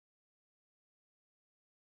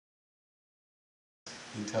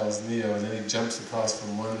he tells Neo, and then he jumps across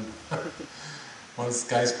from one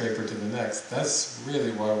skyscraper to the next. That's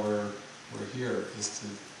really why we're here, is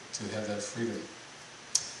to have that freedom.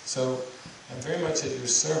 So I'm very much at your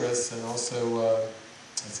service, and also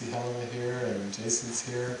I see Helena here and Jason's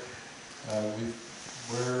here.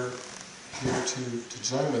 We're here to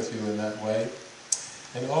join with you in that way.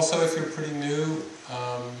 And also, if you're pretty new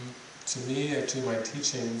to me and to my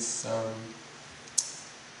teachings,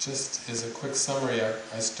 just as a quick summary,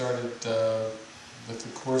 I started with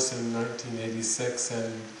the course in 1986,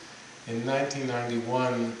 and in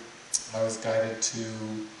 1991 I was guided to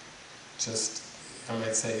just, I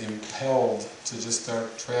might say, impelled to just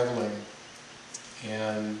start traveling.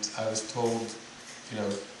 And I was told,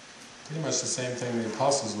 pretty much the same thing the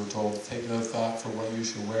apostles were told: take no thought for what you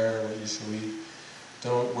shall wear, what you shall eat.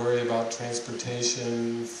 Don't worry about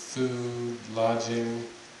transportation, food, lodging,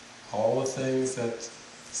 all the things that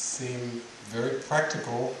seem very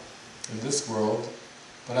practical in this world,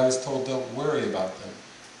 but I was told don't worry about them.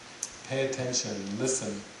 Pay attention,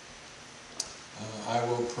 listen. I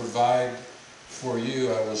will provide for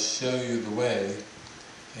you, I will show you the way,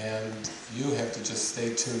 and you have to just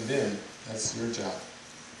stay tuned in. That's your job.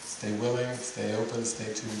 Stay willing, stay open,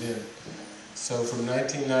 stay tuned in. So from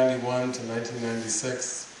 1991 to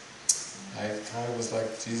 1996, I kind of was like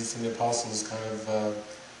Jesus and the Apostles, kind of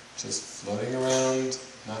just floating around,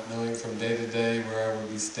 not knowing from day to day where I would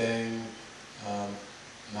be staying,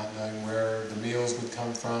 not knowing where the meals would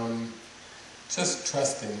come from, just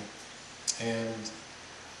trusting. And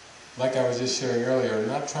like I was just sharing earlier,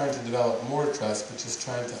 not trying to develop more trust, but just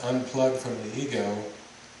trying to unplug from the ego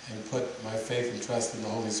and put my faith and trust in the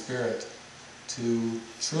Holy Spirit to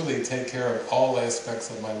truly take care of all aspects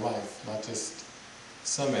of my life, not just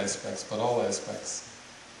some aspects, but all aspects.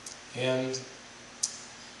 And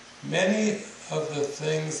many of the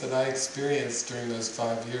things that I experienced during those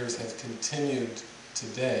 5 years have continued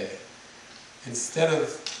today. Instead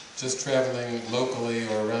of just traveling locally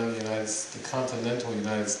or around the continental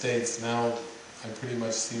United States, now I pretty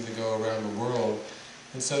much seem to go around the world.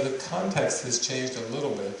 And so the context has changed a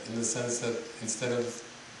little bit, in the sense that instead of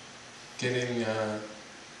getting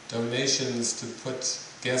donations to put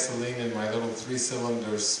gasoline in my little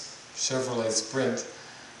 3-cylinder Chevrolet Sprint,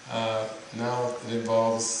 now it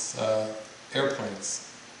involves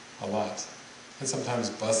airplanes a lot. And sometimes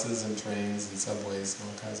buses and trains and subways and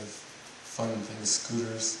all kinds of fun things,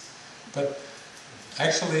 scooters. But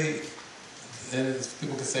actually, and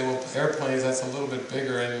people can say, well, airplanes, that's a little bit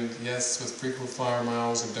bigger, and yes, with frequent flyer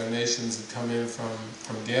miles or donations that come in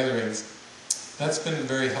from gatherings, that's been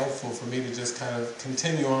very helpful for me to just kind of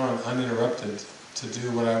continue on uninterrupted to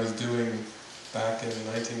do what I was doing back in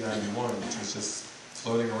 1991, which was just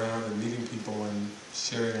floating around and meeting people and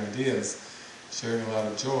sharing ideas, sharing a lot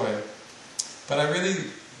of joy. But I really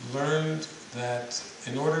learned that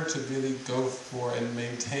in order to really go for and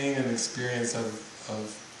maintain an experience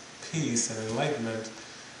of peace and enlightenment,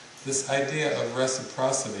 this idea of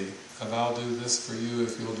reciprocity, of I'll do this for you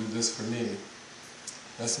if you'll do this for me,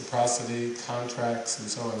 reciprocity, contracts, and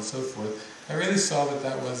so on and so forth, I really saw that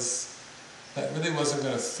that really wasn't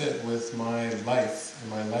going to fit with my life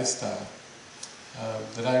and my lifestyle.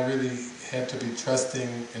 That I really had to be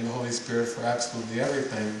trusting in the Holy Spirit for absolutely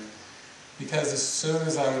everything, because as soon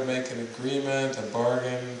as I would make an agreement, a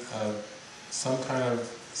bargain,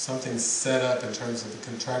 something set up in terms of a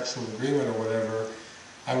contractual agreement or whatever,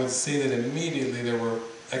 I would see that immediately there were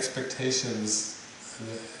expectations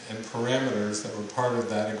and parameters that were part of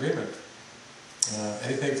that agreement.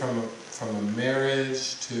 Anything from a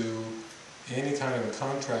marriage to any kind of a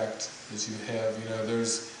contract that you have,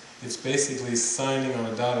 it's basically signing on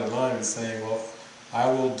a dotted line and saying, well, I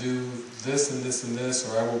will do this and this and this,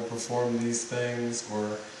 or I will perform these things,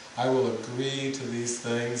 or I will agree to these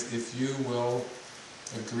things if you will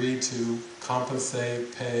agree to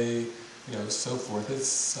compensate, pay, so forth.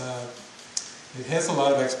 It has a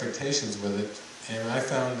lot of expectations with it, and I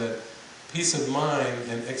found that peace of mind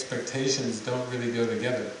and expectations don't really go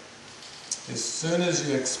together. As soon as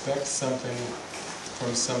you expect something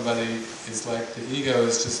from somebody, it's like the ego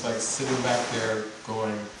is just like sitting back there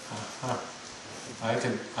going, aha,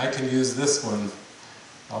 I can use this one,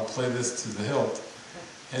 I'll play this to the hilt.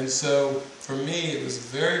 And so for me it was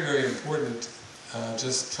very, very important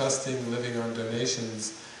just trusting, living on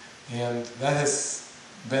donations, and that has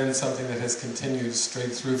been something that has continued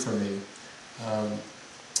straight through for me.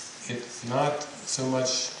 It's not so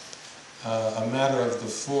much a matter of the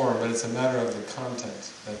form, but it's a matter of the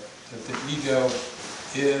content, that the ego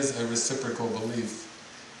is a reciprocal belief.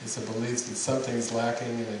 It's a belief that something's lacking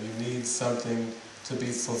and that you need something to be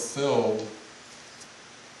fulfilled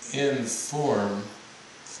in form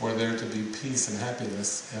for there to be peace and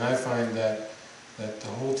happiness. And I find that the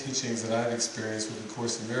whole teachings that I've experienced with the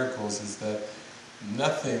Course in Miracles is that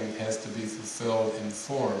nothing has to be fulfilled in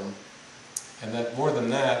form, and that more than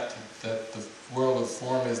that, that the world of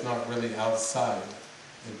form is not really outside.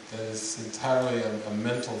 That is entirely a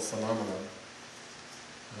mental phenomenon.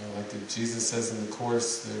 Like Jesus says in the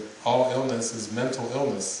Course, that all illness is mental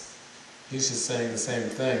illness. He's just saying the same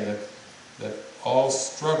thing, that all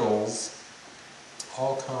struggles,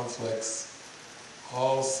 all conflicts,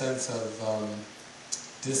 all sense of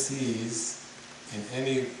dis-ease in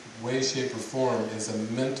any way, shape, or form is a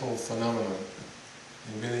mental phenomenon.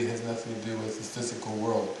 It really has nothing to do with the physical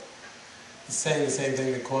world. It's saying the same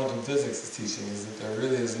thing that quantum physics is teaching, is that there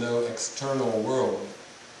really is no external world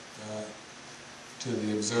to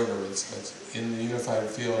the observer. It's in the unified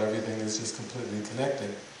field, everything is just completely connected.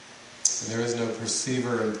 And there is no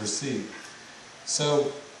perceiver and perceived.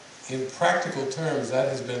 So, in practical terms, that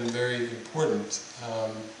has been very important.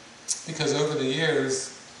 Because over the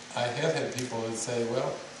years, I have had people that say,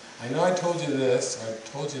 well, I know I told you this, or I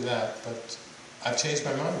told you that, but I've changed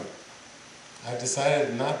my mind. I've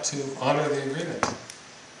decided not to honor the agreement.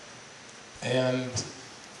 And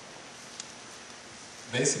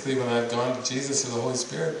basically when I've gone to Jesus or the Holy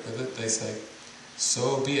Spirit with it, they say,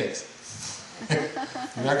 so be it.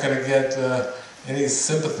 You're not going to get any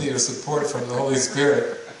sympathy or support from the Holy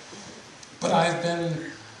Spirit. But I've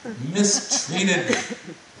been mistreated.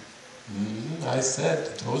 I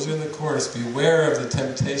told you in the Course, beware of the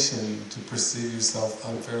temptation to perceive yourself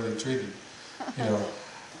unfairly treated. You know,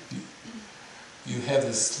 you have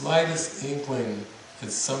the slightest inkling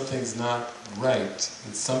that something's not right,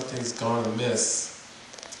 that something's gone amiss,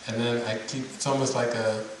 and then it's almost like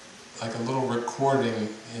a little recording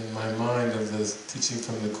in my mind of this teaching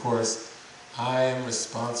from the Course. I am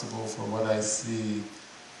responsible for what I see.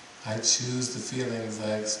 I choose the feelings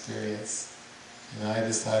I experience. And I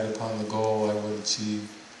decide upon the goal I would achieve.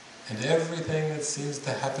 And everything that seems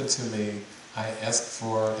to happen to me, I ask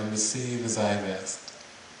for and receive as I have asked.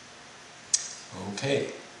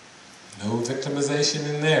 Okay, no victimization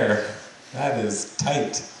in there. That is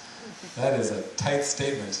tight. That is a tight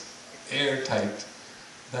statement. Airtight.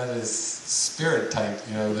 That is spirit tight.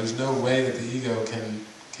 You know, there's no way that the ego can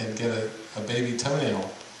get a baby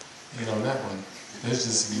toenail, you know, in that one. There's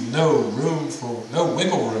just no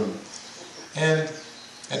wiggle room. And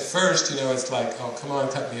at first, you know, it's like, oh, come on,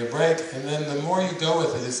 cut me a break. And then the more you go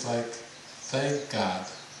with it, it's like, thank God.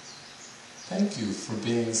 Thank you for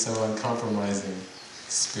being so uncompromising,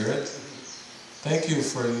 Spirit. Thank you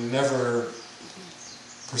for never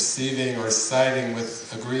perceiving or siding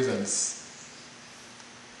with a grievance.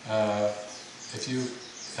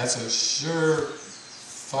 That's a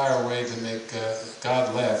surefire way to make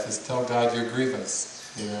God laugh, is tell God your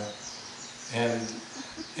grievance, you know. And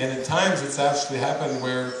at times it's actually happened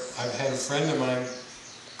where I've had a friend of mine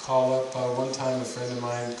call up, one time a friend of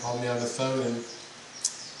mine called me on the phone, and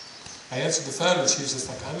I answered the phone and she was just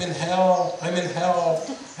like, I'm in hell, I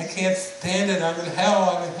can't stand it, I'm in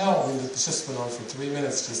hell. And it just went on for 3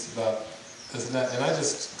 minutes just about this and that, and I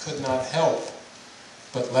just could not help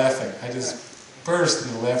but laughing. I just burst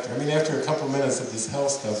into laughter. I mean, after a couple minutes of this hell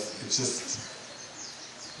stuff, it's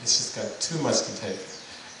just got too much to take.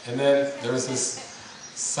 And then there was this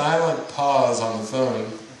silent pause on the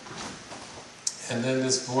phone, and then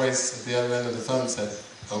this voice at the other end of the phone said,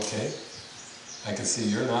 okay, I can see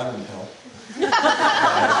you're not in hell.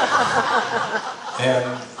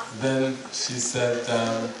 And then she said,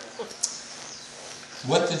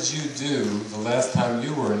 what did you do the last time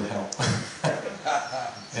you were in hell?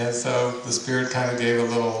 And so the Spirit kind of gave a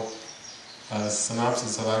little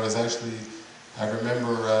synopsis of I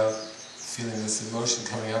remember feeling this emotion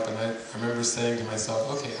coming up, and I remember saying to myself,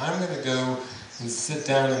 okay, I'm going to go and sit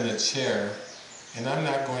down in a chair, and I'm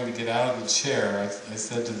not going to get out of the chair, I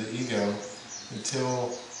said to the ego,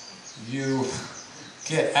 until you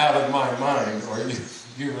get out of my mind, or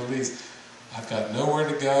you release. I've got nowhere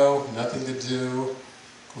to go, nothing to do. Of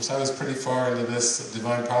course, I was pretty far into this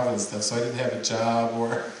divine providence stuff, so I didn't have a job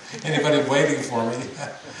or anybody waiting for me.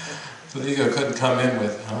 So the ego couldn't come in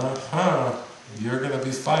with, you're going to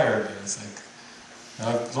be fired. And it's like,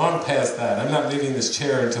 I've long past that. I'm not leaving this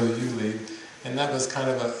chair until you leave. And that was kind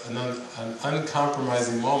of an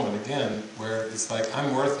uncompromising moment, again, where it's like,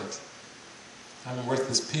 I'm worth it. I'm worth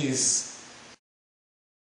this peace.